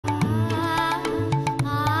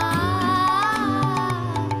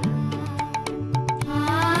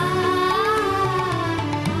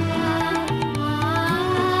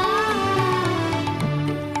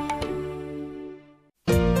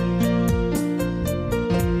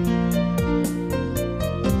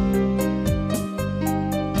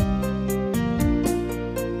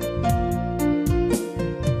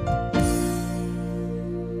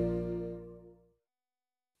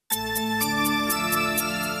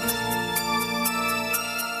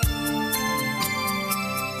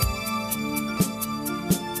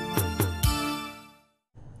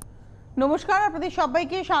নমস্কার, আপনাদের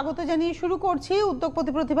সবাইকে স্বাগত জানিয়ে শুরু করছি উদ্যোগ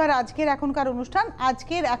পতি প্রতিভার আজকের এখনকার অনুষ্ঠান।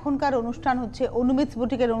 আজকের এখনকার অনুষ্ঠান হচ্ছে অনুমিতস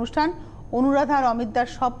বুটিকের অনুষ্ঠান। অনুরাধা আর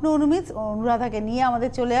অমিতদার স্বপ্ন অনুমিতস, অনুরাধাকে নিয়ে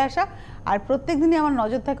আমাদের চলে আসা। আর প্রত্যেকদিনই আমার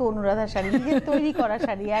নজর থাকে অনুরাধার শাড়ি, নিজের তৈরি করা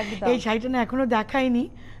শাড়ি। একদম এই শাড়িটা না এখনো দেখাইনি,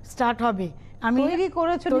 স্টার্ট হবে। আমি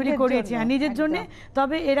তৈরি করেছি নিজের জন্য।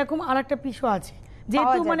 তবে এরকম আরেকটা পিসও আছে,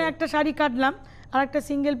 যেহেতু মানে একটা শাড়ি কাটলাম আর একটা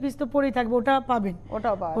সিঙ্গেল পিস তো পরেই থাকবে, ওটা পাবেন,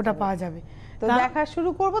 ওটা পাওয়া যাবে। তো দেখা শুরু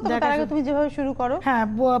করবো, তো তার আগে তুমি যেভাবে শুরু করো। হ্যাঁ,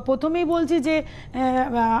 প্রথমেই বলছি যে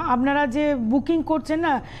আপনারা যে বুকিং করছেন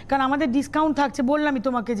না, কারণ আমাদের ডিসকাউন্ট থাকছে, বললামই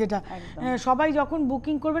তোমাকে যেটা। সবাই যখন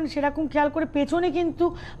বুকিং করবেন সেরকম খেয়াল করে, পেছনে কিন্তু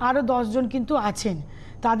আরও 10 জন কিন্তু আছেন,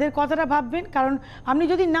 তাদের কথাটা ভাববেন। কারণ আপনি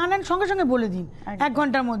যদি না নেন সঙ্গে সঙ্গে বলে দিন 1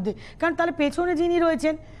 ঘন্টার মধ্যে, কারণ তাহলে পেছনে যিনি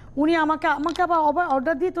রয়েছেন উনি আমাকে আবার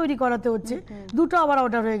অর্ডার দিয়ে তৈরি করাতে হচ্ছে, দুটো আবার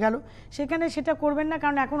অর্ডার হয়ে গেল। সেখানে সেটা করবেন না,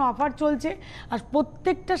 কারণ এখন অফার চলছে আর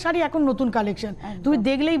প্রত্যেকটা শাড়ি এখন নতুন কালেকশন, তুমি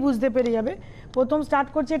দেখলেই বুঝতে পেরে যাবে। প্রথম স্টার্ট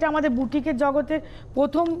করছে, এটা আমাদের বুটিকের জগতের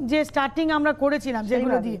প্রথম যে স্টার্টিং আমরা করেছিলাম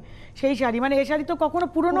যেগুলো দিয়ে, সেই শাড়ি। মানে এই শাড়ি তো কখনো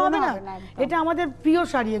পুরনো হবে না, এটা আমাদের প্রিয়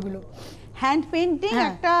শাড়ি। এগুলো হ্যান্ড পেইন্টিং,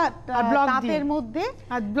 একটা তাঁতের মধ্যে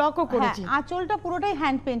আর ব্লকও করেছি। আঁচলটা পুরোটাই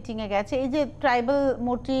হ্যান্ড পেইন্টিং এ গেছে। এই যে ট্রাইবাল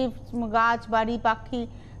মোটিভ, গাছ, বাড়ি, পাখি,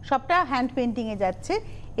 সবটা হ্যান্ড পেইন্টিং এ যাচ্ছে।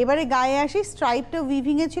 এবারে গায়ে আসি, স্ট্রাইপটা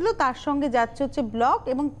উইভিং এ ছিল, তার সঙ্গে যাচ্ছে হচ্ছে ব্লক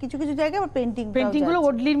এবং কিছু কিছু জায়গায় আবার পেইন্টিং গুলো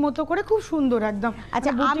ওডলির মতো করে, খুব সুন্দর একদম।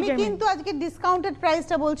 আচ্ছা, আমি কিন্তু আজকে ডিসকাউন্টেড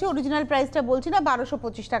প্রাইসটা বলছি, অরিজিনাল প্রাইসটা বলছি না।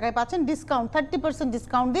 1225 টাকায় পাচ্ছেন ডিসকাউন্ট, 30%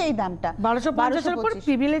 ডিসকাউন্ট দিয়ে এই দামটা। 1250 এর উপর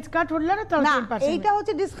প্রিভিলেজ কার্ড হলে না, তাহলে 10%। এইটা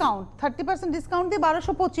হচ্ছে ডিসকাউন্ট, 30% ডিসকাউন্ট দিয়ে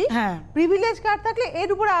 1225। হ্যাঁ, প্রিভিলেজ কার্ড থাকলে এর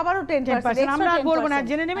উপর আবারও 10%। আমরা আর বলবো না,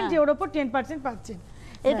 জেনে নেবেন যে ওর উপর 10% পাচ্ছেন।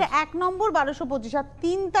 এটা 1 নম্বর 1225। আর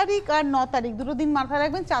 3 তারিখ আর 9 তারিখ দুটো দিন মাথায়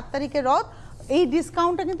রাখবেন। 4 তারিখে রথ, এই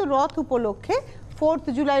ডিসকাউন্টটা কিন্তু রথ উপলক্ষে, 4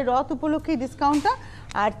 জুলাই রথ উপলক্ষে ডিসকাউন্টটা।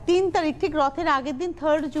 আর 3 তারিখ ঠিক রথের আগের দিন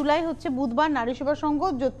 3 জুলাই হচ্ছে বুধবার নারী সেবা সংঘ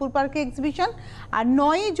যোধপুর পার্কে এক্সিবিশন। আর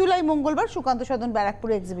 9 জুলাই মঙ্গলবার সুকান্ত সদন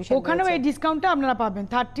ব্যারাকপুরে এক্সিবিশন। ওখানেও এই ডিসকাউন্টটা আপনারা পাবেন,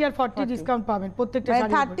 30 আর 40 ডিসকাউন্ট পাবেন প্রত্যেকটা শাড়ির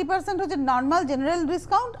উপর। 30% হচ্ছে নরমাল জেনারেল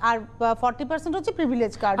ডিসকাউন্ট আর 40% হচ্ছে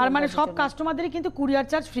প্রিভিলেজ কার্ড। আর মানে সব কাস্টমারদেরই কিন্তু কুরিয়ার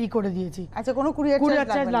চার্জ ফ্রি করে দিয়েছি। আচ্ছা, কোনো কুরিয়ার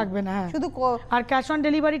চার্জ লাগবে না। শুধু আর ক্যাশ অন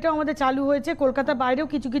ডেলিভারিটাও আমাদের চালু হয়েছে, কলকাতার বাইরেও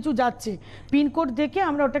কিছকিছু কিছু যাচ্ছে। পিন কোড দেখে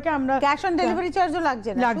আমরা ওটাকে ক্যাশ অন ডেলিভারি চার্জও লাগছে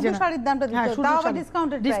না, শুধু শাড়ির দামটা দিতে হবে, তাও আবার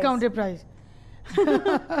ডিসকাউন্টেড প্রাইস।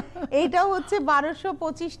 এইটাও হচ্ছে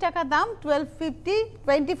 1225 টাকা দাম,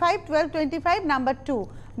 1225 number 2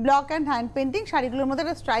 block and hand painting. শাড়িগুলোর মধ্যে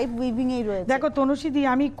একটা স্ট্রাইপ উইভিং এই রয়েছে। দেখো তনুশ্রী দি,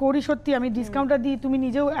 আমি করি সত্যি, আমি ডিসকাউন্টটা দিই। তুমি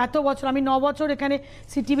নিজেও এত বছর, আমি 9 বছর এখানে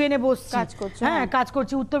CTVN বসছি, হ্যাঁ কাজ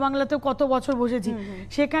করছি। উত্তর বাংলাতেও কত বছর বসেছি,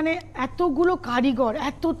 সেখানে এতগুলো কারিগর,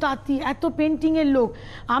 এত তাঁতি, এত পেন্টিং এর লোক।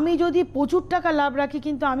 আমি যদি প্রচুর টাকা লাভ রাখি,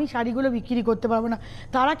 কিন্তু আমি শাড়িগুলো বিক্রি করতে পারবো না।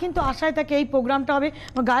 তারা কিন্তু আশায় থাকে এই প্রোগ্রামটা হবে,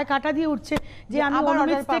 গায়ে কাটা দিয়ে উঠছে যে আমি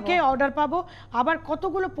অনুমিতস থেকে অর্ডার পাবো। আবার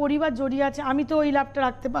কতগুলো পরিবার জড়িয়ে আছে, আমি তো ওই লাভটা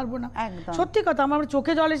রাখতে পারবো না। সত্যি কথা, আমার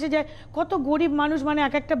চোখে জল এসে যায়। কত গরিব মানুষ, মানে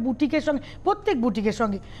এক একটা বুটিকের সঙ্গে, প্রত্যেক বুটিকের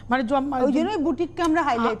সঙ্গে, মানে ওই জন্যই বুটিককে আমরা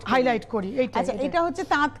হাইলাইট করি। আচ্ছা, এটা হচ্ছে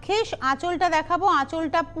তাঁত খেস। আঁচলটা দেখাবো,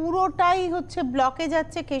 আঁচলটা পুরোটাই হচ্ছে ব্লকে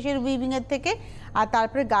যাচ্ছে খেসের উইভিং এর থেকে। আর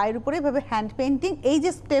তারপরে গায়ের উপরে এভাবে হ্যান্ড পেইন্টিং। এই যে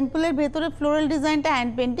টেম্পলের ভেতরে ফ্লোরাল ডিজাইনটা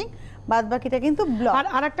হ্যান্ড পেইন্টিং, বাদ বাকিটা কিন্তু ব্লক।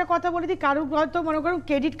 আর একটা কথা বলে দিই, কারো হয়তো মনে করুন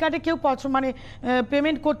ক্রেডিট কার্ডে কেউ মানে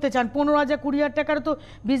পেমেন্ট করতে চান 15,000 20,000 টাকার তো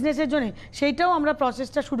বিজনেসের জন্য, সেইটাও আমরা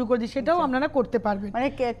প্রসেসটা শুরু করে দিই, সেটাও আপনারা করতে পারবেন। মানে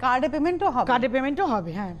কার্ডে পেমেন্টও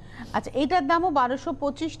হবে। হ্যাঁ, আচ্ছা, এটার দামও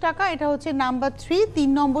 1225 টাকা। এটা হচ্ছে নাম্বার 3 3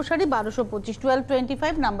 নম্বর শাড়ি, 1225,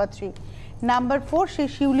 1225 নাম্বার 3। নাম্বার 4 সেই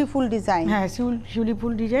শিউলি ফুল ডিজাইন। হ্যাঁ, শিউলি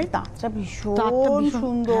ফুল ডিজাইন, তাঁতটা ভীষণ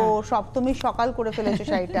সুন্দর। সপ্তমীর সকাল করে ফেলেছে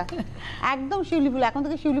শাড়িটা, একদম শিউলি ফুল। এখন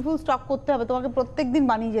থেকে শিউলি ফুল স্টক করতে হবে, তোমাকে প্রত্যেকদিন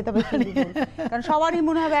বানিয়ে যেতে হবে শিউলি ফুল, কারণ সবারই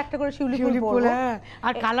মনে হবে একটা করে শিউলি ফুল।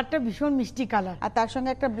 আর কালারটা ভীষণ মিষ্টি কালার, আর তার সঙ্গে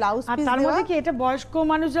একটা ব্লাউজ পিস। তার মধ্যে কি এটা বয়স্ক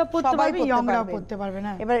মানুষরা পরতে পারবে, ইয়ংরাও পরতে পারবে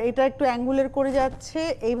না। এবার এটা একটু অ্যাঙ্গুলার করে যাচ্ছে,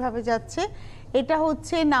 এইভাবে যাচ্ছে। এটা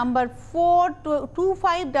হচ্ছে নাম্বার 4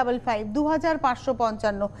 2555,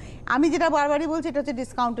 2555। আমি যেটা বারবারই বলছি, এটা হচ্ছে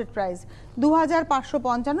ডিসকাউন্টেড প্রাইস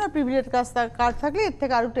 2555। আর প্রিভিলেজ কার্ড থাকলে এর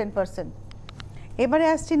থেকে আরো 10%। এবারে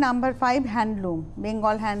আসছি number 5 handloom,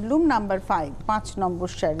 Bengal handloom number 5 5 নম্বর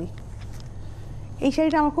শাড়ি। এই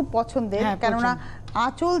শাড়িটা আমার খুব পছন্দের, কেননা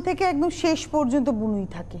আঁচল থেকে একদম শেষ পর্যন্ত বুনুই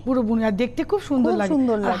থাকে, পুরো বুনুই, আর দেখতে খুব সুন্দর লাগে,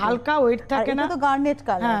 আর হালকা ওয়েট থাকে না। এটা তো গার্নেট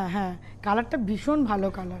কালার। হ্যাঁ, কালারটা ভীষণ ভালো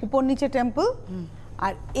কালার, উপর নিচে টেম্পল।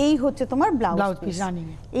 আর এই হচ্ছে তোমার ব্লাউজ পিস রানিং।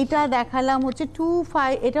 এটা দেখালাম হচ্ছে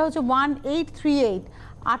 25, এটা হচ্ছে 1838,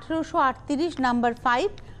 1838 নাম্বার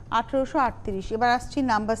 5, 1838। এবার আসছি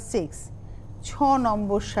নাম্বার 6 6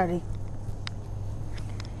 নম্বর শাড়ি।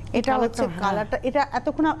 এটা হচ্ছে কালারটা, এটা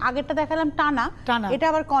এতক্ষণ আগেরটা দেখালাম টানা, এটা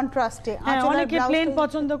আবার কন্ট্রাস্টে। অনেকে প্লেন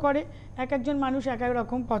পছন্দ করে, এক একজন মানুষ এক এক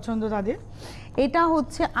রকম পছন্দ তাদের। এটা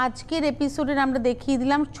হচ্ছে আজকের এপিসোডের আমরা দেখিয়ে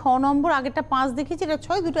দিলাম 6 নম্বর, আগেরটা 5 দেখিয়েছি, এটা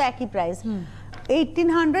 6, দুটো একই প্রাইস।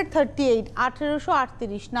 1838,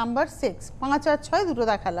 1838 নাম্বার 6, 5 আর 6 দুটো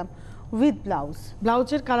দেখালাম উইথ ব্লাউজ।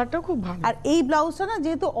 ব্লাউজের কালারটাও খুব ভালো। আর এই ব্লাউজটা না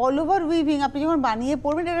যেহেতু অল ওভার উইভিং, আপনি যখন বানিয়ে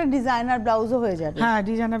পরবেন এটা ডিজাইনার ব্লাউজও হয়ে যাবে। হ্যাঁ,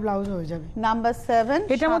 ডিজাইনার ব্লাউজ হয়ে যাবে। নাম্বার 7,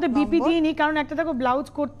 এটার মধ্যে বিপি দিইনি কারণ একটা দেখো ব্লাউজ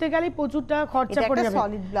করতে গেলে প্রচুর টাকা খরচা পড়ে যাবে। এটা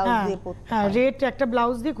সলিড ব্লাউজ দিয়ে পরতে। হ্যাঁ, রেট একটা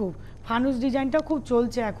ব্লাউজ দিয়ে খুব ফানুস ডিজাইনটাও খুব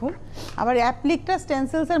চলছে এখন। আবার অ্যাপ্লিকটা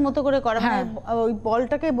স্টেনসিলস এর মতো করে করা, মানে ওই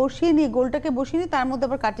বলটাকে বসিয়ে নিয়ে গোলটাকে বসিয়ে নিয়ে তার মধ্যে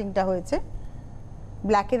আবার কাটিংটা হয়েছে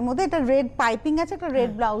ব্ল্যাকের মধ্যে। এটা রেড পাইপিং আছে, একটা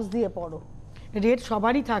রেড ব্লাউজ দিয়ে পরো। রেড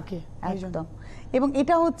সবারই থাকে একদম। এবং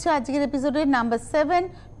এটা হচ্ছে আজকের এপিসোডের নাম্বার 7,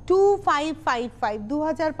 2555,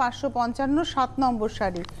 2555, 7 নম্বর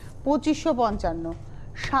শাড়ি, 2555।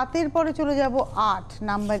 7-এর পরে চলে যাব 8,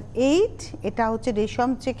 নাম্বার 8। এটা হচ্ছে রেশম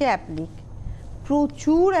চেকে অ্যাপ্লিক,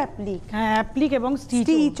 প্রচুর অ্যাপ্লিক। হ্যাঁ, অ্যাপ্লিক এবং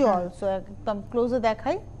স্টিচ অলসো। একদম ক্লোজে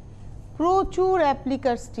দেখাই, প্রচুর অ্যাপ্লিক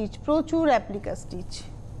আর স্টিচ, প্রচুর অ্যাপ্লিক আর স্টিচ।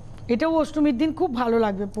 এটাও অষ্টমীর দিন খুব ভালো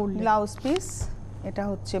লাগবে পরলে। ব্লাউজ পিস, এটা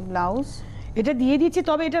হচ্ছে ব্লাউজ। এটা দিয়ে দিচ্ছি,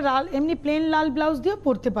 তবে এটা লাল এমনি প্লেন লাল ব্লাউজ দিয়ে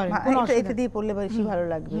পরতে পারেন, এটা দিয়ে পরলে বেশি ভালো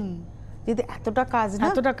লাগবে যদি এতটা কাজ না,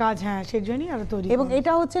 এতটা কাজ। হ্যাঁ, সেজন্যই আর তৈরি। এবং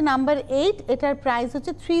এটা হচ্ছে নাম্বার 8, এটার প্রাইস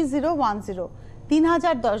হচ্ছে 3010,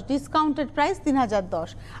 3010, ডিসকাউন্টেড প্রাইস 3010।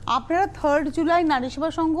 আপনারা 3rd জুলাই নারী সেবা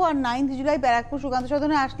সংঘ আর 9th জুলাই ব্যারাকপুর সুকান্ত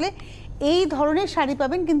সদনে আসলে এই ধরনের শাড়ি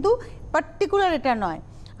পাবেন, কিন্তু পার্টিকুলার এটা নয়।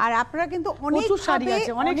 আর আপনারা কিন্তু অনেক শাড়ি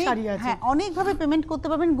আছে, অনেক শাড়ি আছে, হ্যাঁ, অনেকভাবে পেমেন্ট করতে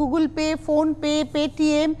পারবেন, Google pay, phone pay,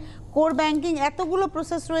 Paytm, core banking, এতগুলো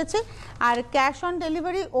প্রসেস রয়েছে। আর ক্যাশ অন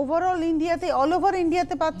ডেলিভারি ওভারঅল ইন্ডিয়াতে, অল ওভার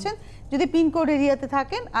ইন্ডিয়াতে পাচ্ছেন যদি পিনকোড এরিয়াতে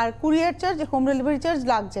থাকেন। আর courier charge, home delivery charge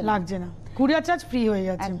লাগছে না, কুরিয়ার চার্জ ফ্রি হয়ে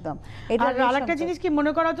যাচ্ছে একদম। আর আরেকটা জিনিস কি,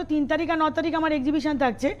 মনে করা তো 3 তারিখ আর 9 তারিখ আমার এক্সিবিশন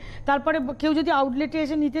থাকছে, তারপরে কেউ যদি আউটলেটে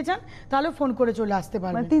এসে নিতে চান তাহলে ফোন করে চলে আসতে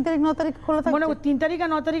পারবেন। 3 তারিখ 9 তারিখ খোলা থাকছে, মানে 3 তারিখ আর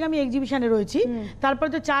 9 তারিখ আমি এক্সিবিশনে রয়েছি, তারপরে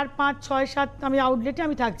তো 4, 5, 6, 7 আমি আউটলেটে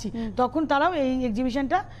আমি থাকছি, তখন তারাও এই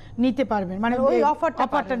এক্সিবিশনটা নিতে পারবেন, মানে ওই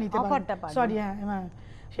অফারটা নিতে পারবেন। সরি, হ্যাঁ,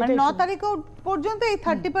 মানে 9 তারিখ পর্যন্ত এই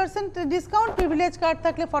 30% ডিসকাউন্ট, প্রিভিলেজ কার্ড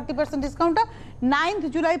থাকলে 40% ডিসকাউন্টটা 9th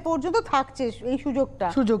জুলাই পর্যন্ত থাকছে এই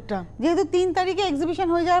সুযোগটা। যেহেতু 3 তারিখে এক্সিবিশন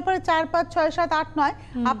হয়ে যাওয়ার পরে 4, 5, 6, 7, 8, 9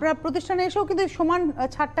 আপনারা প্রতিষ্ঠানে এসেও কিন্তু সমান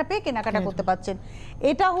ছাড়টা পেয়ে কেনাকাটা করতে পারছেন।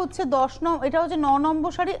 এটা হচ্ছে 10 নম্বর, এটা হচ্ছে 9 নম্বর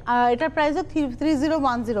শাড়ি, এটার প্রাইস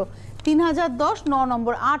 3010, 3010, 9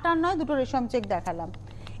 নম্বর। 8 আর 9 দুটো রেশম চেক দেখালাম।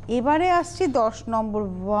 এবারে আসছি 10 নম্বর।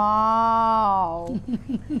 ওয়াও,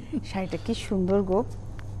 শাড়িটা কি সুন্দর গো,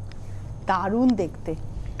 দারুণ দেখতে,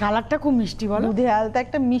 কালারটা খুব মিষ্টি, বলো দুধে আলতা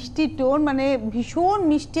একটা মিষ্টি টোন, মানে ভীষণ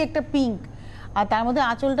মিষ্টি একটা পিঙ্ক। আর তার মধ্যে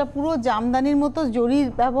আঁচলটা পুরো জামদানির মতো জরির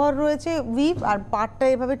ব্যবহার রয়েছে, উইভ, আর পাটটা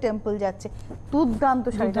এভাবে টেম্পল যাচ্ছে। দুর্দান্ত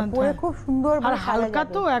শাড়িটা পরে খুব সুন্দর, আর হালকা,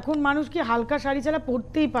 তো এখন মানুষ কি হালকা শাড়ি ছাড়া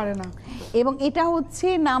পরতেই পারে না। এবং এটা হচ্ছে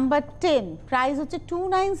নাম্বার 10, প্রাইস হচ্ছে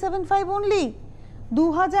 2975 অনলি,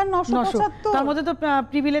 2975। তার মধ্যে তো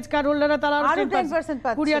প্রিভিলেজ কার্ড হোল্ডাররা তারা আরো 10%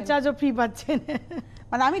 পাচ্ছেন, কুরিয়ার চার্জও ফ্রি পাচ্ছেন।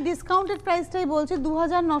 মানে আমি ডিসকাউন্টেড প্রাইসটাই বলছি,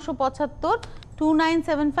 2975,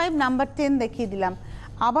 2975, নাম্বার 10 দেখিয়ে দিলাম।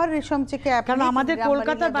 আবার রেশম চেকে, কারণ আমাদের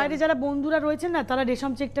কলকাতার বাইরে যারা বন্ধুরা রয়েছেন না, তারা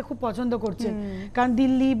রেশম চেকটা খুব পছন্দ করছেন, কারণ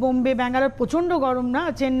দিল্লি, বোম্বে, ব্যাঙ্গালোর প্রচন্ড গরম না,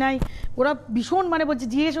 চেন্নাই, ওরা ভীষণ মানে বলছে,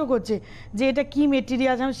 জিজ্ঞেসও করছে যে এটা কি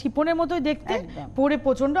মেটেরিয়াল, শিফনের মতোই দেখতে, পরে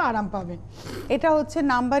প্রচন্ড আরাম পাবেন। এটা হচ্ছে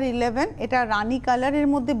নাম্বার 11, এটা রানী কালারের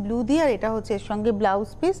মধ্যে ব্লু দিয়ে, আর এটা হচ্ছে এর সঙ্গে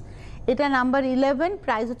ব্লাউজ পিস। এটা নাম্বার 11,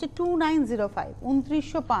 প্রাইস হচ্ছে 2905,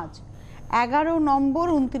 2905, 11 নম্বর,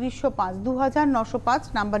 2905, 2905,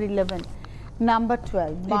 নাম্বার 11। নাম্বার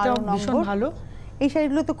 12, 12 নম্বর, ভালো। এই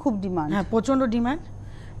শাড়িগুলো তো খুব ডিমান্ড, হ্যাঁ, প্রচন্ড ডিমান্ড,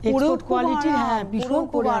 এক্সপোর্ট কোয়ালিটি, হ্যাঁ, ভীষণ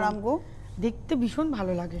আরাম গো, দেখতে ভীষণ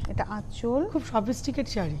ভালো লাগে। এটা আঁচল, খুব সফিস্টিকেট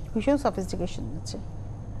শাড়ি, ভীষণ সফিস্টিকেশন আছে,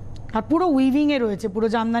 আর পুরো উইভিং এ রয়েছে, পুরো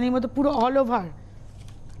জামদানির মতো, পুরো অল ওভার।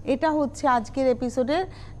 এটা হচ্ছে আজকের এপিসোডের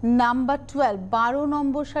নাম্বার 12, 12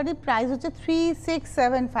 নম্বর শাড়ি, প্রাইস হচ্ছে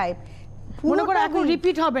 3675। মনে করো এখন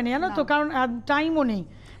রিপিট হবে না, জানো তো, কারণ টাইমও নেই,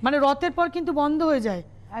 মানে রথের পর কিন্তু বন্ধ হয়ে যায়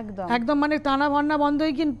একদম, মানে টানা ভান্না বন্ধ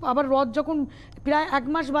হয়ে, কিন্তু আবার রথ যখন প্রায় 1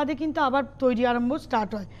 মাস বাদে কিন্তু আবার তৈরি আরম্ভ স্টার্ট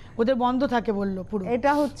হয়, ওদের বন্ধ থাকে বললো পুরো।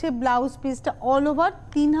 এটা হচ্ছে ব্লাউজ পিসটা অল ওভার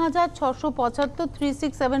 3675,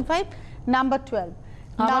 3675, নাম্বার 12।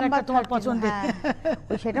 নাম্বার তোমার পছন্দের,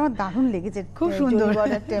 সেটা আমার দারুণ লেগেছে, খুব সুন্দর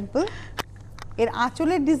টেম্পল। এর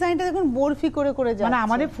আঁচলের ডিজাইনটা দেখুন বরফি করে করে যায়, মানে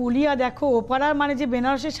আমাদের ফুলিয়া দেখো ওপাড়ার মানে যে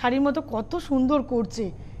বেনারসের শাড়ির মতো কত সুন্দর করছে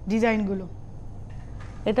ডিজাইনগুলো।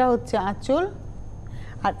 এটা হচ্ছে আঁচল,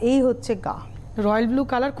 আর এই হচ্ছে গা, রয়্যাল ব্লু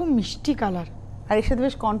কালার, খুব মিষ্টি কালার, আর এর সাথে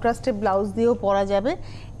বেশ কন্ট্রাস্টে ব্লাউজ দিয়েও পরা যাবে।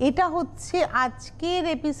 এটা হচ্ছে আজকের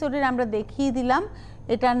এপিসোডের আমরা দেখিয়ে দিলাম,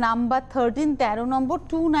 এটা নাম্বার 13, 13 নম্বর,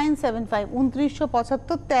 2975,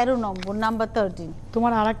 2975, 13 নম্বর, নাম্বার 13।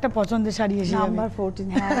 তোমার আর একটা পছন্দের শাড়ি এসে নাম্বার 14,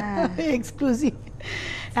 হ্যাঁ এক্সক্লুসিভ।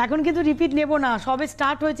 এখন কিন্তু রিপিট নেব না, সবে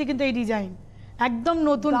স্টার্ট হয়েছে কিন্তু এই ডিজাইন, একদম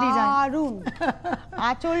নতুন ডিজাইন, দারুন।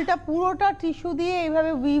 আঁচলটা পুরোটা টিস্যু দিয়ে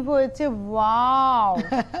এইভাবে উইভ হয়েছে, ওয়াও।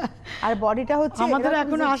 আর বডিটা হচ্ছে আমাদের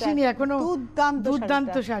এখনো আসেনি, এখনো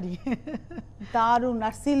দুর্দান্ত শাড়ি, দারুন।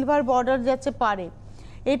 আর সিলভার বর্ডার যাচ্ছে পারে।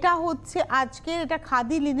 এটা হচ্ছে আজকের, এটা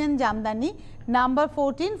khadi linen Jamdani, number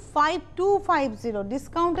 14, 5250,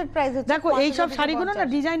 discounted price হচ্ছে। দেখো এই সব শাড়িগুলো না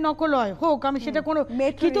ডিজাইন নকল হয় হোক, আমি সেটা কোনো,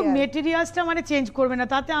 কিন্তু মেটেরিয়ালসটা মানে চেঞ্জ করবে না,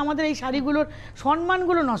 তাতে আমাদের এই শাড়িগুলোর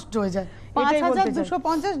সম্মানগুলো নষ্ট হয়ে যায়।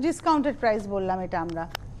 5250 ডিসকাউন্টেড প্রাইস বললাম এটা আমরা,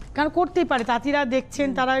 কারণ করতেই পারে, তাঁতিরা দেখছেন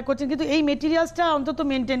তারা করছেন, কিন্তু এই মেটেরিয়ালসটা অন্তত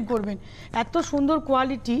মেনটেন করবেন। এত সুন্দর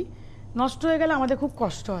কোয়ালিটি নষ্ট হয়ে গেলে আমাদের খুব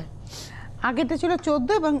কষ্ট হয়। আগেটা ছিল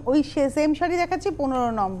 14 এবং ওই সেম শাড়ি দেখাচ্ছি 15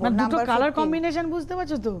 নম্বর, দুটো কালার কম্বিনেশন বুঝতে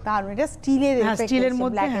পারছো তো, কারণ এটা স্টিলের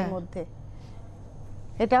মধ্যে।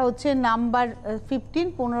 এটা হচ্ছে নাম্বার 15,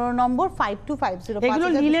 15 নম্বর, 5250। এগুলো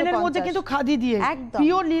লিলেনের মধ্যে কিন্তু খাদি দিয়ে,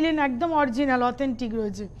 পিওর লিলেন, একদম অরিজিনাল অথেন্টিক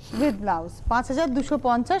রয়েছে, উইথ ব্লাউজ।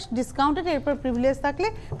 5250 ডিসকাউন্টেড। এরপর প্রিভিলেজ থাকলে,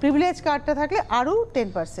 প্রিভিলেজ কার্ডটা থাকলে আরো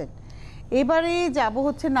 10%। এবারে যাব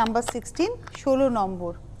হচ্ছে নাম্বার 16, 16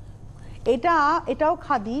 নম্বর। এটাও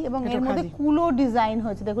খাদি এবং এর মধ্যে কুলো ডিজাইন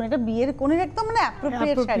হয়েছে, দেখুন এটা বিয়ের কোণের একদম মানে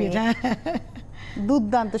অ্যাপ্রোপ্রিয়েট শাড়ি,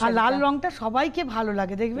 দুর্দান্ত শাড়ি। লাল রংটা সবাইকে ভালো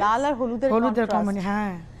লাগে, দেখবে লাল আর হলুদের কম্বিনেশন,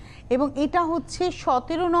 হ্যাঁ। এবং এটা হচ্ছে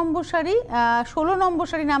 17 নম্বর শাড়ি, 16 নম্বর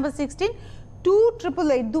শাড়ি, নাম্বার 16,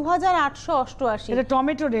 2888, 2888। এটা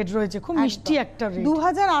টমেটো রেড রয়েছে, খুব মিষ্টি একটা রেড,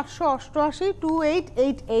 2888,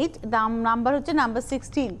 2888 দাম। নাম্বার হচ্ছে নাম্বার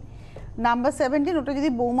 16, নাম্বার 17 ওটা যদি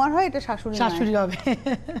বৌমার হয় এটা শাশুড়ি হবে।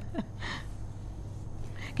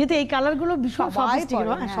 কিন্তু এই কালারগুলো ভীষণ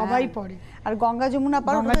সফিস্টিকেটেড, সবাই পরে। আর গঙ্গা যমুনা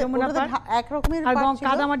পার এক রকমের, আর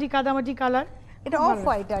কাদামাটি কালার, এটা অফ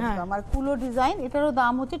হোয়াইট একদম। আর কুলো ডিজাইন, এটারও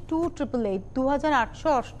দাম হচ্ছে 2888,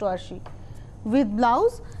 2888 উইথ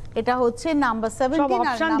ব্লাউজ। এটা হচ্ছে নাম্বার 17। আর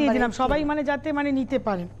অপশন দিয়ে দিলাম সবাই মানে যাতে মানে নিতে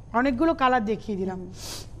পারেন, অনেকগুলো কালার দেখিয়ে দিলাম।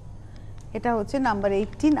 এটা হচ্ছে নাম্বার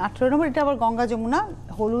 18, 18 নম্বর। এটা আবার গঙ্গা যমুনা,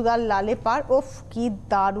 হলুদ আর লালে পার, ওফ কি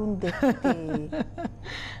দারুণ দেখতে,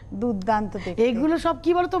 দুর্দান্ত দেখতে। এইগুলো সব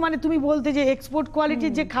কি বলতো, মানে তুমি বলতে যে এক্সপোর্ট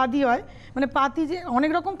কোয়ালিটির যে খাদি হয়, মানে পাতি যে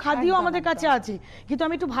অনেক রকম খাদিও আমাদের কাছে আছে, কিন্তু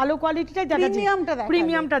আমি একটু ভালো কোয়ালিটিটাই দেখাচ্ছি,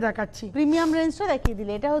 প্রিমিয়ামটা দেখাচ্ছি, প্রিমিয়াম রেঞ্জটা দেখিয়ে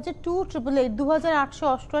দিলে। এটা হচ্ছে 2888,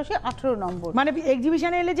 2888, 18 নম্বর। মানে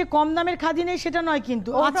এক্সিবিশনে এলে যে কম দামের খাদি নেই সেটা নয়, কিন্তু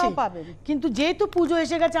আছে, কিন্তু যেহেতু পুজো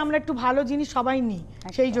এসে গেছে আমরা একটু ভালো জিনিস সবাই নিই,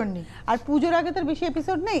 সেই জন্য। আর পুজোর আগে তো বেশি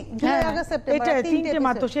এপিসোড নেই, জুলাই আগস্ট সেপ্টেম্বর, এটা 3টে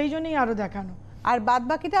মাত্র, সেই জন্যই আরো দেখানো। আর বাদ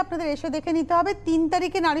বাকিটা আপনাদের এসে দেখে নিতে হবে। 3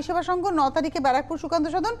 তারিখে নারী সেবা সংঘ, 9 তারিখে ব্যারাকপুর সুকান্ত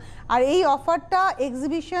সদন। আর এই অফারটা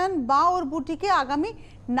এক্সিবিশন বা ওর বুটিকে আগামী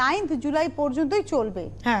 9 জুলাই পর্যন্তই চলবে।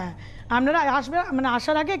 হ্যাঁ, আপনারা আসবে, মানে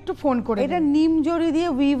আসার আগে একটু ফোন করে। এটা নিম জরি দিয়ে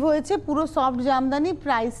উইভ হয়েছে, পুরো সফট জামদানি।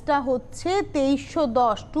 প্রাইসটা হচ্ছে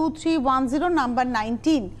 2310, 2310, নাম্বার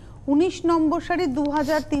 19, 19 নম্বর শাড়ি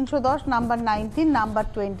 2310, নাম্বার 19, নাম্বার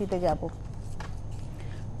 20-তে যাব।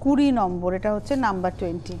 20 নম্বর, এটা হচ্ছে নাম্বার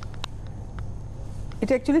 20।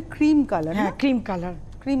 এটা অ্যাকচুয়ালি ক্রিম কালার, হ্যাঁ ক্রিম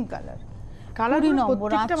কালার, কালারগুলো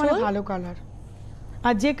প্রত্যেকটা মানে ভালো কালার।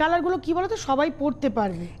 আর যে কালারগুলো কি বলতো সবাই পরতে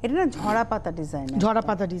পারবে। এটা না ঝরা পাতা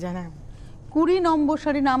ডিজাইন, হ্যাঁ। 20 নম্বর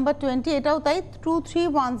শাড়ি, নাম্বার 20, এটাও তাই,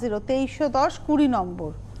 2310, 2310, 20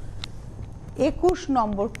 নম্বর, 21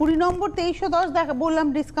 নম্বর, 20 নম্বর, 2310 দেখা বললাম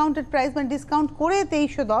ডিসকাউন্টেড প্রাইস, মানে ডিসকাউন্ট করে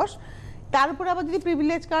 2310। তারপরে আবার যদি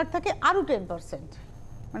প্রিভিলেজ কার্ড থাকে আরো 10%,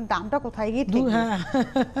 মানে দামটা কোথায় গিয়ে ঠিক।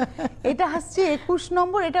 এটা আসছে 21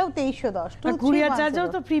 নম্বর, এটাও 2310। কুরিয়ার চার্জও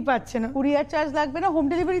তো ফ্রি পাচ্ছে না, কুরিয়ার চার্জ লাগবে না, হোম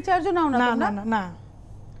ডেলিভারি চার্জও নাও না না।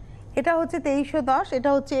 এটা হচ্ছে 2310, এটা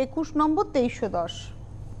হচ্ছে 21 নম্বর, 2310।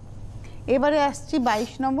 এবারে আসছি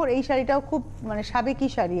 22 নম্বর। এই শাড়িটাও খুব মানে সাবেকি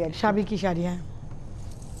শাড়ি, আর সাবেকি শাড়ি, হ্যাঁ,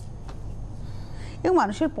 এবং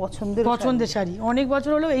মানুষের পছন্দের শাড়ি। অনেক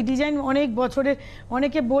বছর হলো এই ডিজাইন, অনেক বছরের,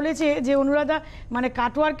 অনেকে বলেছে যে অনুরাধা মানে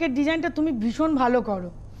কাটওয়ার্কের ডিজাইনটা তুমি ভীষণ ভালো করো।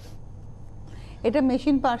 এটা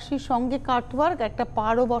মেশিন পার্সির সঙ্গে কাটওয়ার্ক, একটা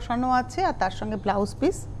পাড়ও বসানো আছে, আর তার সঙ্গে ব্লাউজ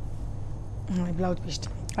পিস, ব্লাউজ পিসটা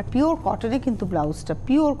আর পিওর কটনে, কিন্তু ব্লাউজটা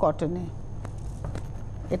পিওর কটনে।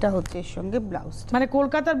 এটা হচ্ছে এর সঙ্গে ব্লাউজ, মানে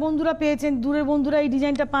কলকাতার বন্ধুরা পেয়েছেন, দূরের বন্ধুরা এই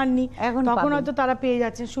ডিজাইনটা পাননি, তখন হয়তো তারা পেয়ে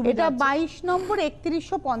যাচ্ছেন। এটা 22 নম্বর,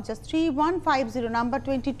 3150, 3150, নাম্বার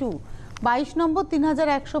 22, 22 নম্বর,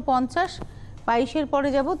 3150, 22-এর পরে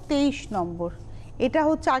যাব 23 নম্বর। এটা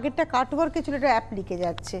হচ্ছে আগেরটা কাটওয়ার্কে ছিল, এটা অ্যাপ্লিকে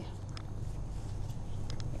যাচ্ছে।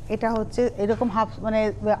 এটা হচ্ছে এরকম হাফ মানে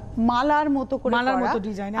মালার মতো করে মালার মতো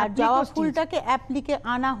ডিজাইন, আর জবা ফুলটাকে অ্যাপ্লিকে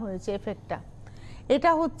আনা হয়েছে এফেক্টটা।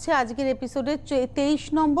 এটা হচ্ছে আজকের এপিসোডের 23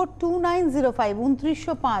 নম্বর 2905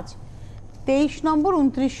 2905 23 নম্বর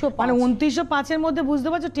 2905 মানে 2905 এর মধ্যে বুঝতে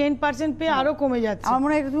পারছো 10% পে আরো কমে যাচ্ছে। আমার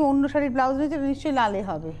মনে হয় তুমি অন্য শাড়ির ব্লাউজ নিয়েছো, নিশ্চয়ই লালে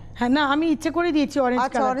হবে। হ্যাঁ না আমি ইচ্ছে করে দিয়েছি অরেঞ্জ কালার।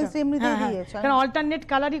 আচ্ছা অরেঞ্জ এমনিতেই দিয়েছো, কারণ অল্টারনেট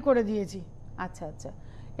কালারই করে দিয়েছি। আচ্ছা আচ্ছা,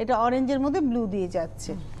 এটা অরেঞ্জের মধ্যে ব্লু দিয়ে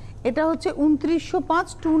যাচ্ছে। এটা হচ্ছে 2905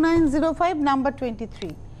 2905 নাম্বার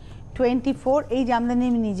 23 24। এই জামদানি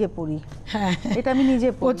আমি নিজে পরি, হ্যাঁ এটা আমি নিজে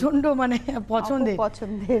পরি, প্রচন্ড মানে পছন্দের।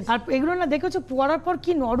 আর এগুলো না দেখেছো পরার পর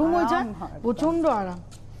কি নরম হয়ে যায়, প্রচন্ড আরাম।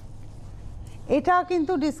 এটা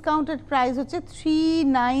কিন্তু ডিসকাউন্টেড প্রাইস হচ্ছে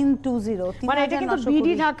 3920। মানে এটা কিন্তু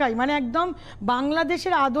বিডি ঢাকাই, মানে একদম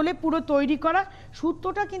বাংলাদেশের আদলে পুরো তৈরি করা।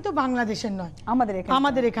 সুতোটা কিন্তু বাংলাদেশের নয়, আমাদের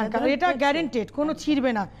এখানকার। এটা গ্যারান্টেড, কোনো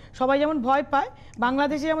ছিড়বে না। সবাই যেমন ভয় পায়,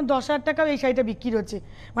 বাংলাদেশে যেমন 10,000 টাকাও এই শাড়িটা বিক্রি হচ্ছে।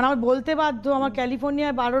 মানে আমার বলতে বাধ্য, আমার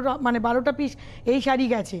ক্যালিফোর্নিয়ায় 12টা পিস এই শাড়ি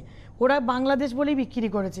গেছে, ওরা বাংলাদেশ বলেই বিক্রি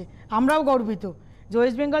করেছে। আমরাও গর্বিত যে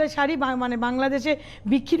ওয়েস্ট বেঙ্গলের শাড়ি মানে বাংলাদেশে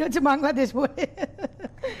বিক্রি হচ্ছে বাংলাদেশ বলে।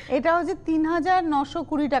 এটা হচ্ছে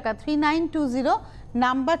 3920 টাকা, 3920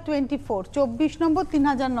 নাম্বার 24 24 নম্বর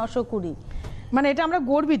 3920। মানে এটা আমরা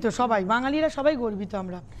গর্বিত, সবাই বাঙালিরা সবাই গর্বিত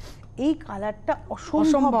আমরা। এই কালারটা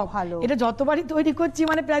অসম্ভব ভালো, এটা যতবারই তৈরি করছি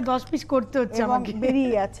মানে প্রায় 10 পিস করতে হচ্ছে আমাকে,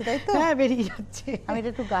 বেরিয়ে যাচ্ছে তাই তো? হ্যাঁ বেরিয়ে যাচ্ছে। আমি এটা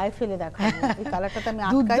একটু গায়ে ফেলে দেখাবো, এই কালারটাতে আমি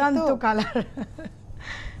আটকাই তো। দুর্দান্ত কালার,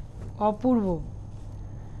 অপূর্ব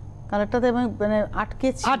কালারটাতে আমি মানে আটকে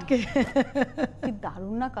কি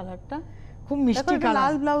দারুণ না কালারটা, খুব মিষ্টি কালার।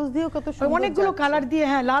 লাল ব্লাউজ দিয়েও কত সুন্দর, অনেকগুলো কালার দিয়ে,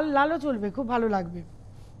 হ্যাঁ লালও চলবে, খুব ভালো লাগবে।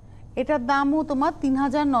 এটার দামও তোমার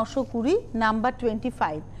 3920 নাম্বার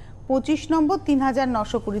 25 25 নম্বর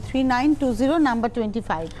 3920 3920 নাম্বার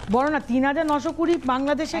 25। বড় না 3920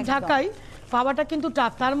 বাংলাদেশের ঢাকায় পাওয়াটা কিন্তু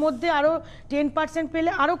টাফ, তার মধ্যে আরো 10% পেলে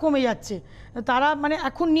আরো কমে যাচ্ছে। তারা মানে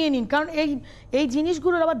এখন নিয়ে নিন, কারণ এই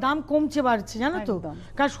জিনিসগুলোর আবার দাম কমছে বাড়ছে, জানো তো?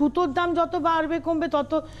 কারণ সুতোর দাম যত বাড়বে কমবে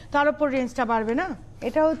তত তার উপর রেঞ্জটা বাড়বে না।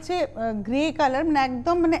 এটা হচ্ছে গ্রে কালার, মানে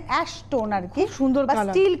একদম মানে অ্যাশ টোন আর কি, সুন্দর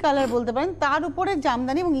কালার, স্টিল কালার বলতে পারেন। তার উপরে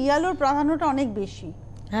জামদানি এবং ইয়েলোর প্রাধান্যটা অনেক বেশি।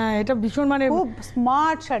 হ্যাঁ এটা ভীষণ মানে খুব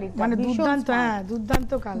স্মার্ট শাড়িটা, মানে দুর্দান্ত, হ্যাঁ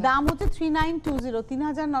দুর্দান্ত কালার। দাম হচ্ছে 3920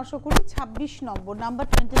 3920 26 নম্বর নাম্বার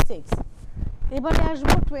 26। এবারে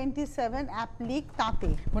আসবো 27 অ্যাপ্লিক তাঁতে,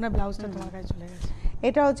 মনে হয় ব্লাউজটা তোমার কাছে চলে গেছে।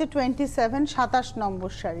 এটা হচ্ছে 27 27 নম্বর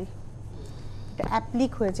শাড়ি, এটা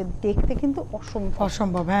অ্যাপ্লিক হয়েছে, দেখতে কিন্তু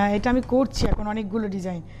অসম্ভব। হ্যাঁ এটা আমি করছি এখন অনেকগুলো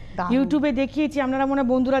ডিজাইন, ইউটিউবে দেখিয়েছি, আপনারা মনে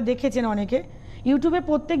বন্ধুরা দেখেছেন অনেকে। ইউটিউবে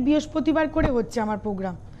প্রত্যেক বৃহস্পতিবার করে হচ্ছে আমার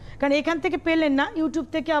প্রোগ্রাম, কারণ এখান থেকে পেলেন না, ইউটিউব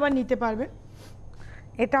থেকে আবার নিতে পারবেন।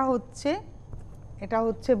 এটা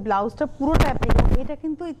হচ্ছে ব্লাউজটা পুরোটা অ্যাপ্লিক। এটা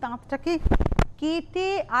কিন্তু এই তাঁতটাকে কেটে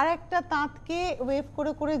আর একটা তাঁতকে ওয়েভ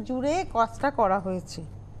করে করে জুড়ে কাজটা করা হয়েছে,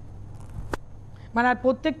 মানে আর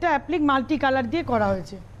প্রত্যেকটা অ্যাপ্লিক মাল্টি কালার দিয়ে করা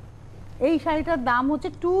হয়েছে। এই শাড়িটার দাম হচ্ছে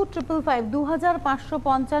 2555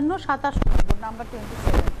 2555 27 নম্বর নাম্বার 27।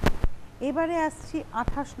 এবারে আসছি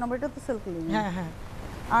 28 নম্বর, এটা তো সিল্ক লিনেন। হ্যাঁ হ্যাঁ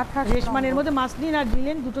 28 রেশমানের মধ্যে মাসলিন আর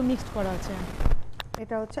লিনেন দুটো মিক্সড করা আছে।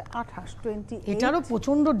 এটা হচ্ছে 28 28। এটারও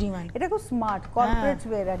প্রচন্ড ডিমান্ড, এটা খুব স্মার্ট কর্পোরেট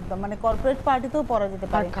ওয়্যার, একদম মানে কর্পোরেট পার্টিতেও পরা যেতে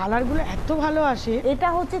পারে। আর কালারগুলো এত ভালো আসে। এটা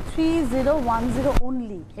হচ্ছে 3010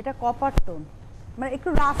 অনলি, এটা কপার টোন, মানে একটু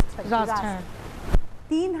রাস্ট হ্যাঁ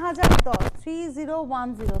 3010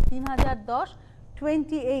 3010 3010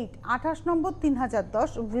 28 28 নম্বর 3010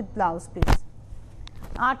 উইথ ব্লাউজ পিস।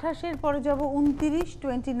 28 এর পরে যাব 29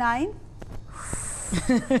 29।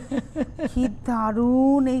 কি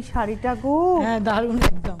দারুণ এই শাড়িটা গো, হ্যাঁ দারুণ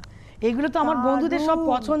একদম। এগুলো তো আমার বন্ধুদের সব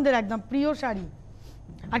পছন্দের একদম প্রিয় শাড়ি।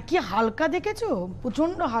 আর কি হালকা দেখেছো,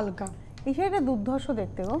 প্রচন্ড হালকা। এই শাড়িটা দুর্ধর্ষ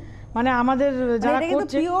দেখতে গো, মানে আমাদের যারা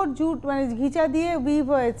করছে পিওর জুট মানে ঘিচা দিয়ে উইভ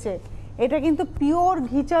হয়েছে, এটা কিন্তু পিওর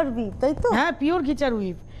ঘিচার উইভ, তাই তো? হ্যাঁ পিওর ঘিচার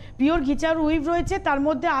উইভ, পিওর ঘিচার উইভ রয়েছে, তার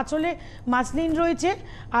মধ্যে আঁচলে মাসলিন রয়েছে,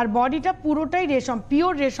 আর বডিটা পুরোটাই রেশম,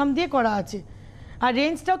 পিওর রেশম দিয়ে করা আছে। আর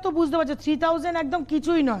রেঞ্জটাও তো বুঝতে পারছো 3000 একদম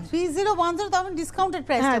কিছুই নয়। 3010 তো আমি ডিসকাউন্টেড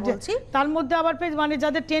প্রাইসটা বলছি, তার মধ্যে আবার মানে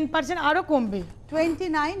যাদের 10% আরো কমবে।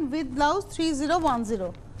 29 উইথ ব্লাউজ 3010।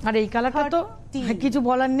 আর এই কালারটা তো কিছু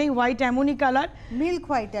বলার নেই, হোয়াইট এমনই কালার, মিল্ক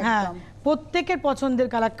হোয়াইট হ্যাঁ একদম প্রত্যেকের পছন্দের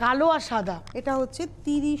কালার, কালো আর সাদা। এটা হচ্ছে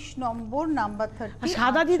 30 নম্বর নাম্বার 30।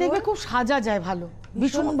 সাদা দিয়ে দেখবে খুব সাজা যায়, ভালো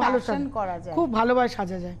ভীষণ ভালো করা যায়, খুব ভালোভাবে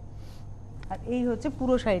সাজা যায়। আর এই হচ্ছে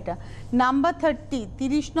পুরো শাড়িটা নাম্বার 30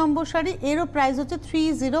 30 নম্বর শাড়ি, এরও প্রাইস হচ্ছে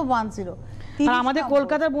 3010। আর আমাদের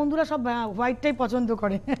কলকাতার বন্ধুরা সব হোয়াইটটাই পছন্দ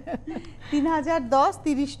করে। 3010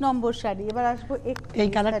 30 নম্বর শাড়ি। এবার আসবো এই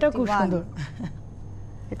কালারটা খুব সুন্দর,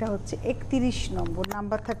 এটা হচ্ছে 31 নম্বর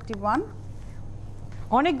নাম্বার 31।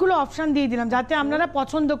 অনেকগুলো অপশন দিয়ে দিলাম যাতে আপনারা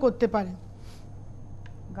পছন্দ করতে পারেন।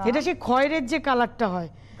 এটা সেই খয়েরের যে কালারটা হয়,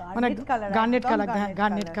 মানে গার্নেট কালার, হ্যাঁ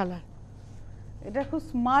গার্নেট কালার। এটা খুব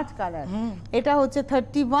স্মার্ট কালার। এটা হচ্ছে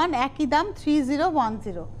 31, একই দাম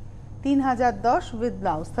 3010, 3010 উইথ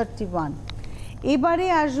ব্লাউজ 31। এবারে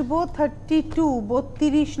আসবো 32,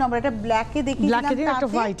 32 নম্বর। এটা ব্ল্যাকে দেখিয়েছিলাম, একটা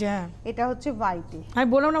হোয়াইট, হ্যাঁ এটা হচ্ছে হোয়াইটে। আমি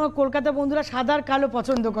বললাম না আমার কলকাতা বন্ধুরা সাদা আর কালো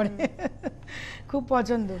পছন্দ করে, খুব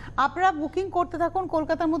পছন্দ। আপনারা বুকিং করতে থাকুন,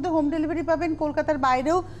 কলকাতার মধ্যে হোম ডেলিভারি পাবেন, কলকাতার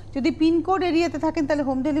বাইরেও যদি পিনকোড এরিয়াতে থাকেন তাহলে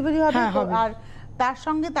হোম ডেলিভারি হবে। আর তার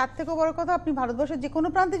সঙ্গে তার থেকেও বড় কথা, আপনি ভারতবর্ষের যে কোনো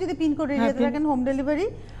প্রান্তে যদি পিনকোড এরিয়াতে থাকেন হোম ডেলিভারি।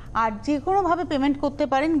 আর যে কোনোভাবে পেমেন্ট করতে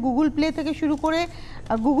পারেন, গুগল প্লে থেকে শুরু করে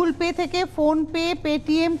গুগল পে থেকে ফোনপে,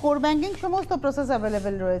 পেটিএম, কোর ব্যাংকিং সমস্ত প্রসেস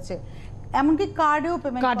অ্যাভেলেবেল রয়েছে, এমনকি কার্ডেও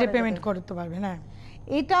পেমেন্ট করতে পারবেন। হ্যাঁ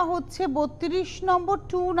এটা হচ্ছে 32 নম্বর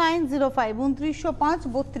 2905, 2905,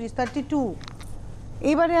 32, 32।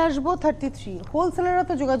 এবারে আসবো 33। হোলসেলাররা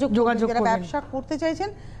তো যোগাযোগ যারা ব্যবসা করতে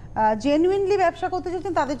চাইছেন, জেনুইনলি ব্যবসা করতে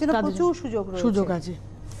চাইছেন, তাদের জন্য প্রচুর সুযোগ আছে।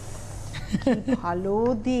 ভালো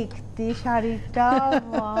দেখতে শাড়িটা,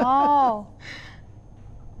 ওয়াও।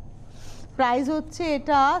 প্রাইস হচ্ছে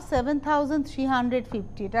এটা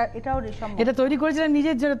 7350। এটাও রেশম। এটা তৈরি করেছিলেন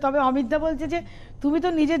নিজের জন্য, তবে অমিতদা বলছে যে তুমি তো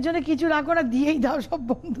নিজের জন্য কিছু রাখো না, দিয়েই দাও সব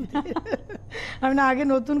বন্ধুদের। আমি না, আগে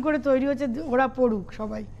নতুন করে তৈরি হচ্ছে, ওরা পড়ুক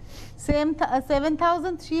সবাই।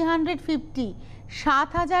 7350,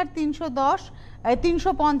 7310,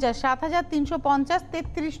 350, 7350,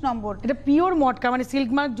 33 নম্বর। এটা পিওর মটকা, মানে সিল্ক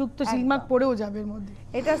মার্ক যুক্ত, সিল্ক মার্ক পরেও যাবে এর মধ্যে।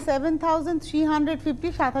 এটা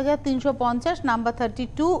 7350, 7350, নাম্বার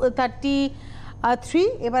 33।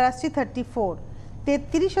 এবার আসছি 34,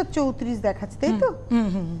 33 আর 34 দেখাচ্ছে, তাই তো?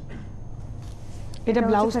 এটা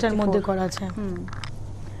ব্লাউজটার মধ্যে করা আছে,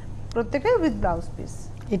 প্রত্যেকটাই উইথ ব্লাউজ পিস।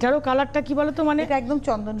 এটারও কালারটা কি বলতো, মানে এটা একদম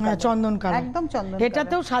চন্দন কালার, চন্দন কালার, একদম চন্দন।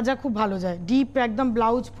 এটাতেও সাজা খুব ভালো যায়, ডিপ একদম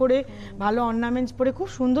ব্লাউজ পরে ভালো অর্নামেন্টস পরে খুব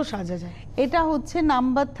সুন্দর সাজা যায়। এটা হচ্ছে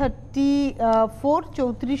নাম্বার 34,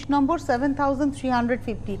 34 নম্বর,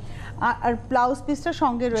 7350। আর ব্লাউজ পিসটা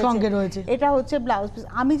সঙ্গে রয়েছে। এটা হচ্ছে ব্লাউজ পিস।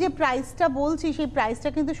 আমি যে প্রাইসটা বলছি সেই প্রাইসটা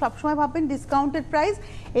কিন্তু সবসময় ভাববেন ডিসকাউন্টেড প্রাইস,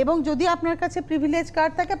 এবং যদি আপনার কাছে প্রিভিলেজ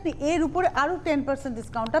কার্ড থাকে আপনি এর উপরে আরও 10%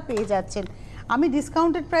 ডিসকাউন্টটা পেয়ে যাচ্ছেন। আমি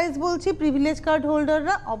ডিসকাউন্টেড প্রাইস বলছি, প্রিভিলেজ কার্ড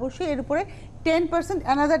হোল্ডাররা অবশ্যই এর উপরে 10%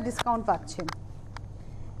 অ্যানাদার ডিসকাউন্ট পাচ্ছেন।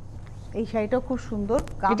 এই শাড়িটাও খুব সুন্দর।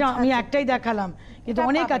 এটা আমি একটাই দেখালাম, কিন্তু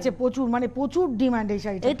অনেক আছে, প্রচুর, মানে প্রচুর ডিমান্ড এই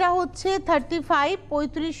শাড়িটা। এটা হচ্ছে 35,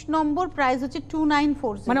 35 নম্বর, প্রাইস হচ্ছে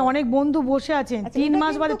 2940। মানে অনেক বন্ধু বসে আছেন, 3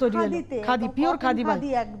 মাস বাদে তৈরি হলো, খাদি, পিওর খাদি,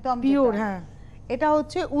 একদম পিওর। হ্যাঁ, এটা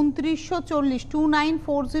হচ্ছে 2940,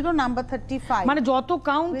 2940, নাম্বার 35। মানে যত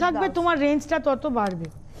কাউন্ট থাকবে তোমার রেঞ্জটা তত বাড়বে।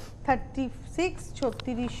 36,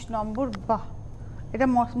 36 নম্বর। বাহ, এটা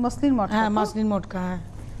মসলিন মটকা। হ্যাঁ, মসলিন মটকা। হ্যাঁ,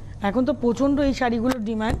 এখন তো প্রচন্ড এই শাড়িগুলোর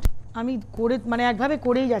ডিমান্ড। আমি করে, মানে একভাবে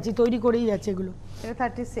করেই যাচ্ছি, তৈরি করেই যাচ্ছে এগুলো। এটা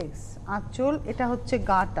 36 আঁচল। এটা হচ্ছে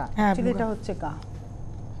গাটা, এটা হচ্ছে গা।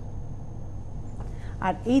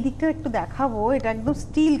 আর এই দিকটা একটু দেখাবো, এটা একদম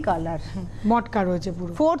স্টিল কালার, মটকা রয়েছে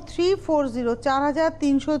পুরো। 4340,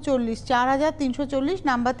 4340, 4340,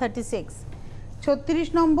 নাম্বার 36, 36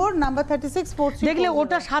 নম্বর, নাম্বার 36, 43। দেখলে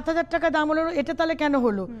ওটা 7000 টাকা দাম হলো, এটা তাহলে কেন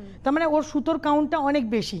হলো? তার মানে ওর সুতোর কাউন্টটা অনেক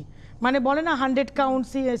বেশি, মানে বলে না 100 কাউন্ট,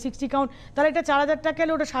 60 কাউন্ট, তাহলে এটা 4000 টাকা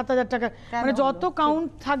হলে ওটা 7000 টাকা, মানে যত কাউন্ট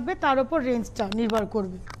থাকবে তার উপর রেঞ্জটা নির্ভর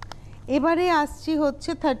করবে। এবারে আসছি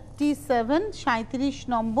হচ্ছে 37, 37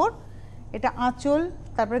 নম্বর। এটা আঁচল,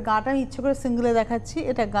 তারপরে গাটা আমি ইচ্ছে করে সিঙ্গেলে দেখাচ্ছি।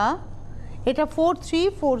 এটা গা। এটা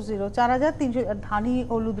 4340, 4300, ধানি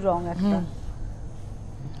হলুদ রং একটা।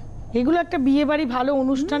 এগুলো একটা বিয়ে বাড়ি ভালো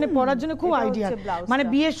অনুষ্ঠানে পরার জন্য খুব আইডিয়া, মানে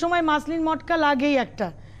বিয়ের সময় মাসলিন মটকা লাগেই, একটা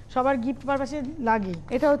সবার গিফট পারপাসে লাগে।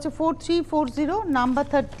 এটা হচ্ছে 4340, নাম্বার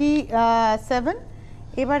 37।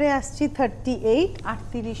 এবারে আসছি 38,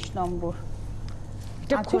 38 নম্বর।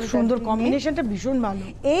 এটা খুব সুন্দর, কম্বিনেশনটা ভীষণ ভালো।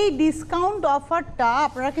 এই ডিসকাউন্ট অফারটা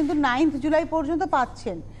আপনারা কিন্তু 9 জুলাই পর্যন্ত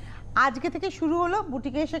পাচ্ছেন। আজকে থেকে শুরু হলো,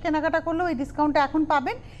 বুটিকে এসে কেনাকাটা করলেও এই ডিসকাউন্টটা এখন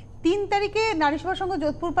পাবেন। 3 তারিখে নারী সভার সঙ্গে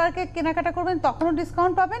যোধপুর পার্কে কেনাকাটা করবেন, তখনও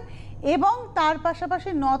ডিসকাউন্ট পাবেন। এবং তার পাশাপাশি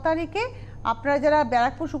 9 তারিখে আপনারা যারা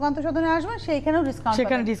ব্যারাকপুর সুকান্ত সদনে আসবেন সেইখানেও ডিসকাউন্ট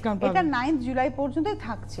পাবেন। এটা 9 জুলাই পর্যন্তই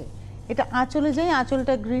থাকছে। এটা আঁচলে যাই,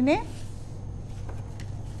 আঁচলটা গ্রিনে,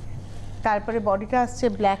 তারপরে বডিটা আসছে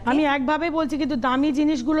ব্ল্যাক। আমি একভাবে বলছি, কিন্তু দামি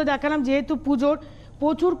জিনিসগুলো দেখালাম যেহেতু পুজোর,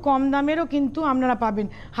 প্রচুর কম দামেরও কিন্তু আপনারা পাবেন।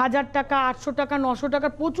 1000 টাকা, 800 টাকা, 900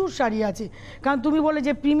 টাকার প্রচুর শাড়ি আছে, কারণ তুমি বলে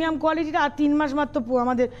যে প্রিমিয়াম কোয়ালিটিটা, আর 3 মাস মাত্র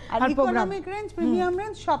আমাদের ইকোনমিক রেঞ্জ, প্রিমিয়াম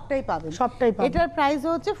রেঞ্জ সবটাই পাবেন। এটার প্রাইস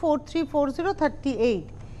হচ্ছে 4340, 38।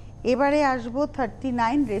 এবারে আসবো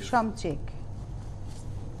 39, রেশম চেক।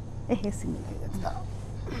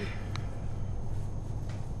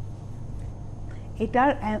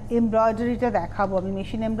 এটার এমব্রয়ডারিটা দেখাবো আমি,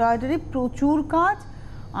 মেশিন এমব্রয়ডারি, প্রচুর কাজ,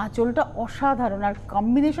 আঁচলটা অসাধারণ, আর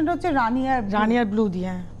কম্বিনেশনটা হচ্ছে রানী আর ব্লু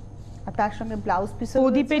দিয়ে, আর তার সঙ্গে ব্লাউজ পিস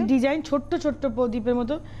প্রদীপের ডিজাইন, ছোট্ট ছোট্ট প্রদীপের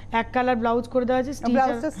মতো এক কালার ব্লাউজ করে দেওয়া আছে।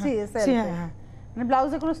 ব্লাউজটা মানে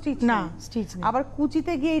ব্লাউজে কোনো স্টিচ না, স্টিচ নেই। আবার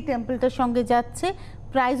কুচিতে গিয়ে এই টেম্পলটার সঙ্গে যাচ্ছে।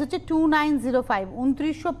 প্রাইস হচ্ছে 2905,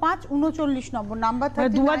 2905, 39 নম্বর, নাম্বার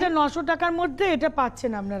 2900 টাকার মধ্যে এটা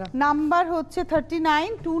পাচ্ছেন আপনারা। নাম্বার হচ্ছে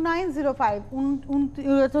 39, 2905,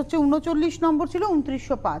 হচ্ছে 39 নম্বর ছিল,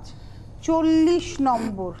 2905, 40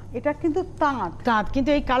 নম্বর। এটা কিন্তু তাঁত, কিন্তু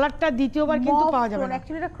এই কালারটা দ্বিতীয়বার কিন্তু পাওয়া যাবে না,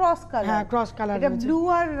 অ্যাকচুয়ালি এটা ক্রস কালার। হ্যাঁ, ক্রস কালার, এটা ব্লু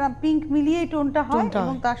আর পিঙ্ক মিলিয়ে এই টোনটা হয়,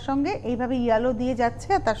 এবং তার সঙ্গে এইভাবে ইয়েলো দিয়ে যাচ্ছে,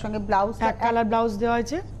 আর তার সঙ্গে ব্লাউজ এক কালার ব্লাউজ দেওয়া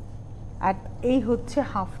আছে। আর এই হচ্ছে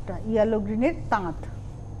হাফটা ইয়েলো গ্রিনের তাঁত।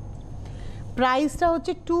 প্রাইসটা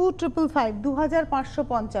হচ্ছে 2555,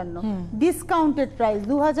 2555, ডিসকাউন্টেড প্রাইস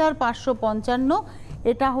 2555।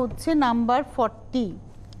 এটা হচ্ছে নাম্বার 40।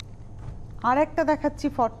 আর একটা দেখাচ্ছি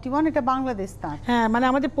 41, এটা বাংলাদেশ তাঁত। হ্যাঁ, মানে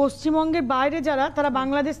আমাদের পশ্চিমবঙ্গের বাইরে যারা, তারা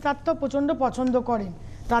বাংলাদেশ তাঁতটা প্রচন্ড পছন্দ করেন,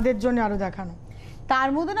 তাদের জন্য আরো দেখানো। তার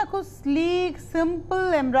মধ্যে না খুব স্লিক সিম্পল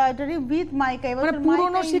এমব্রয়ডারি উইথ মাইকা। মানে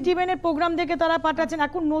পুরনো CTVN এর প্রোগ্রাম দেখে তারা পাঠাচ্ছেন,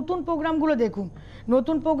 এখন নতুন প্রোগ্রামগুলো দেখুন,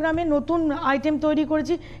 নতুন প্রোগ্রামে নতুন আইটেম তৈরি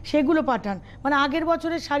করেছি সেগুলো পাঠান। মানে আগের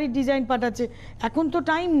বছরের শাড়ির ডিজাইন পাঠাচ্ছে, এখন তো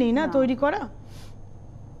টাইম নেই না তৈরি করা।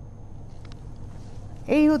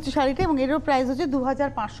 এই হচ্ছে শাড়িটা, এবং এরও প্রাইস হচ্ছে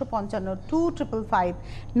 2555, 2555।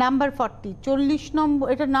 নাম্বার 40, 40 নম্বর,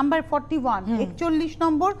 এটা নাম্বার 41, 41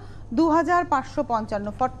 নম্বর,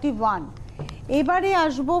 2555, 41। এবারে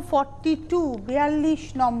আসবো 42, 42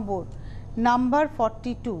 নম্বর, নাম্বার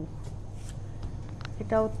 42।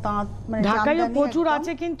 এটাও তাঁত, মানে ঢাকায়ও প্রচুর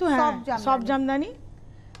আছে কিন্তু, হ্যাঁ সব জামদানি,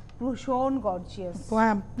 ভীষণ গর্জিয়াস।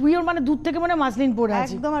 হ্যাঁ, পিওর, মানে দূর থেকে মানে মাসলিন পরে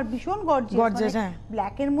আছে একদম, আর ভীষণ গর্জিয়াস। হ্যাঁ,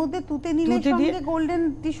 ব্ল্যাকের মধ্যে তুতে নীলের সঙ্গে গোল্ডেন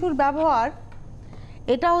টিস্যুর ব্যবহার।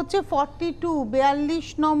 এটা হচ্ছে 42, 42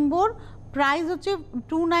 নম্বর, প্রাইস হচ্ছে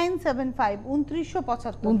 2975,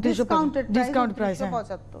 2975, ডিসকাউন্ট প্রাইস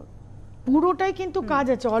 2975। পুরোটাই কিন্তু কাজ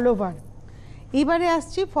আছে অল ওভার। এবারে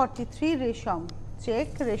আসছি 43, রেশম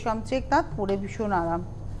চেক তাঁত, পরে ভীষণ আরাম।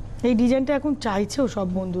 এই ডিজাইনটা এখন চাইছেও সব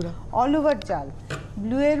বন্ধুরা। অল ওভার জাল,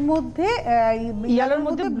 ব্লু এর মধ্যে ইয়েলোর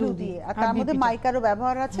মধ্যে ব্লু দিয়ে, আর তার মধ্যে মাইকারও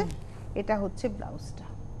ব্যবহার আছে। এটা হচ্ছে ব্লাউজটা,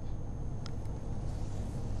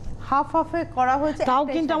 হাফ হাফে করা হয়েছে। তাও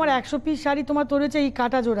কিন্তু আমার 100 পিস শাড়ি তোমার তৈরি হয়েছে এই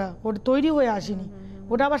কাটা জোড়া, ওটা তৈরি হয়ে আসেনি,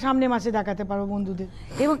 ওটা আবার সামনে মাসে দেখাতে পারবো বন্ধুদের।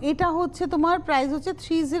 এবং এটা হচ্ছে তোমার প্রাইস হচ্ছে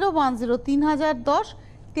 3010, 3010,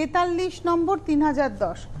 43 নম্বর,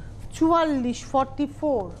 3010, 44,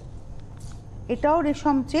 44। এটাও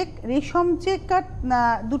রেশম চেক আর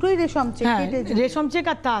দুটোই রেশম চেক, রেশম চেক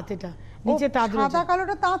আর তাঁত। এটা নিচে তাঁত রয়েছে, সাদা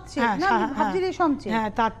কালোটা তাঁত চেক না, ভাবছি রেশম চেক। হ্যাঁ,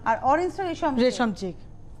 তাঁত, আর অরেঞ্জটা রেশম চেক।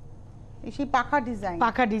 এই পাকা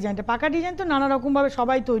ডিজাইন তো নানা রকম ভাবে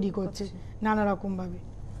সবাই তৈরি করছে, নানা রকম ভাবে।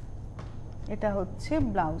 এটা হচ্ছে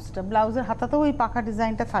ব্লাউজটা, ব্লাউজের হাতাতেও ওই পাকা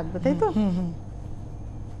ডিজাইনটা থাকবে, তাই তো?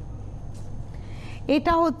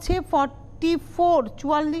 এটা হচ্ছে 44,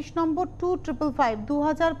 44 নম্বর, 2555,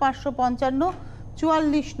 2555,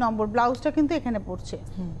 44 নম্বর। ব্লাউজটা কিন্তু এখানে পড়ছে।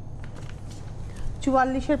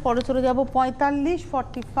 44-এর পরে চলে যাব 45,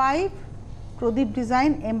 45, প্রদীপ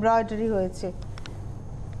ডিজাইন এমব্রয়ডারি হয়েছে।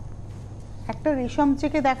 একটা রেশম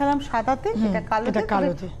চেকে দেখালাম সাদাতে, এটা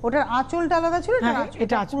কালোতে। ওটার আঁচলটা আলাদা ছিল,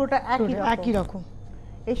 এটা পুরোটা একই রকম।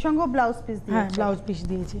 এর সঙ্গে ব্লাউজ পিস দিয়েছি। হ্যাঁ, ব্লাউজ পিস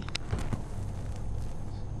দিয়েছি।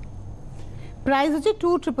 প্রাইস হচ্ছে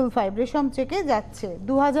 2555, রেশম চেকে যাচ্ছে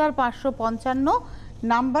 2555,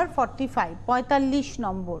 নাম্বার 45, 45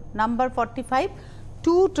 নম্বর, নাম্বার 45,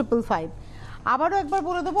 2555। আবারও একবার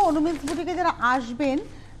বলে দেবো, অনুমিতস বুটিকে যারা আসবেন,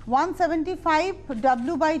 175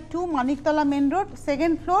 W/2 Maniktala main road,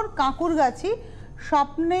 2nd floor, Kankurgachi,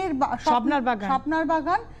 স্বপ্নার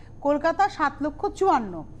বাগান, কলকাতা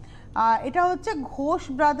 7,54,000। এটা হচ্ছে ঘোষ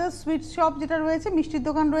ব্রাদার্স সুইট শপ যেটা রয়েছে, মিষ্টির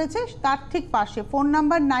দোকান রয়েছে, তার ঠিক পাশে। ফোন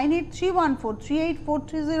নাম্বার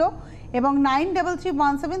 9831438430 এবং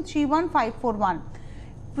 9331731541।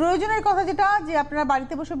 প্রয়োজনের কথা যেটা, যে আপনারা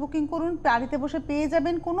বাড়িতে বসে বুকিং করুন, বাড়িতে বসে পেয়ে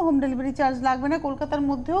যাবেন, কোনো হোম ডেলিভারি চার্জ লাগবে না, কলকাতার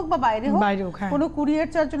মধ্যে হোক বা বাইরে হোক, কোনো কুরিয়ার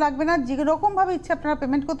চার্জও লাগবে না, যে রকম ভাবে ইচ্ছে আপনারা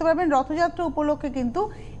পেমেন্ট করতে পারবেন। রথযাত্রা উপলক্ষে কিন্তু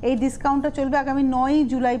এই ডিসকাউন্টটা চলবে আগামী 9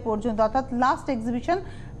 জুলাই পর্যন্ত, অর্থাৎ লাস্ট এক্সিবিশন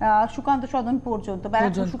সুকান্ত সদন পর্যন্ত।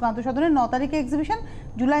 ব্যারাকপুর সুকান্ত সদনের 9 তারিখে এক্সিবিশন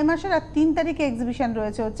জুলাই মাসের, আর 3 তারিখে এক্সিবিশন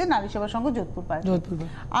রয়েছে হচ্ছে নারী সেবা সংঘ যোধপুর পার্কে।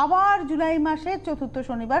 আবার জুলাই মাসের 4th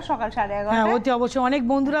শনিবার সকাল 11:30। হ্যাঁ, অতি অবশ্যই অনেক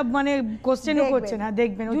বন্ধুরা মানে কোশ্চেনও করছেন। হ্যাঁ,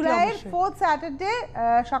 দেখবেন জুলাইয়ের 4th স্যাটারডে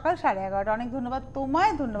সকাল 11:30। অনেক ধন্যবাদ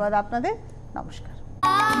তোমায়, ধন্যবাদ আপনাদের, নমস্কার।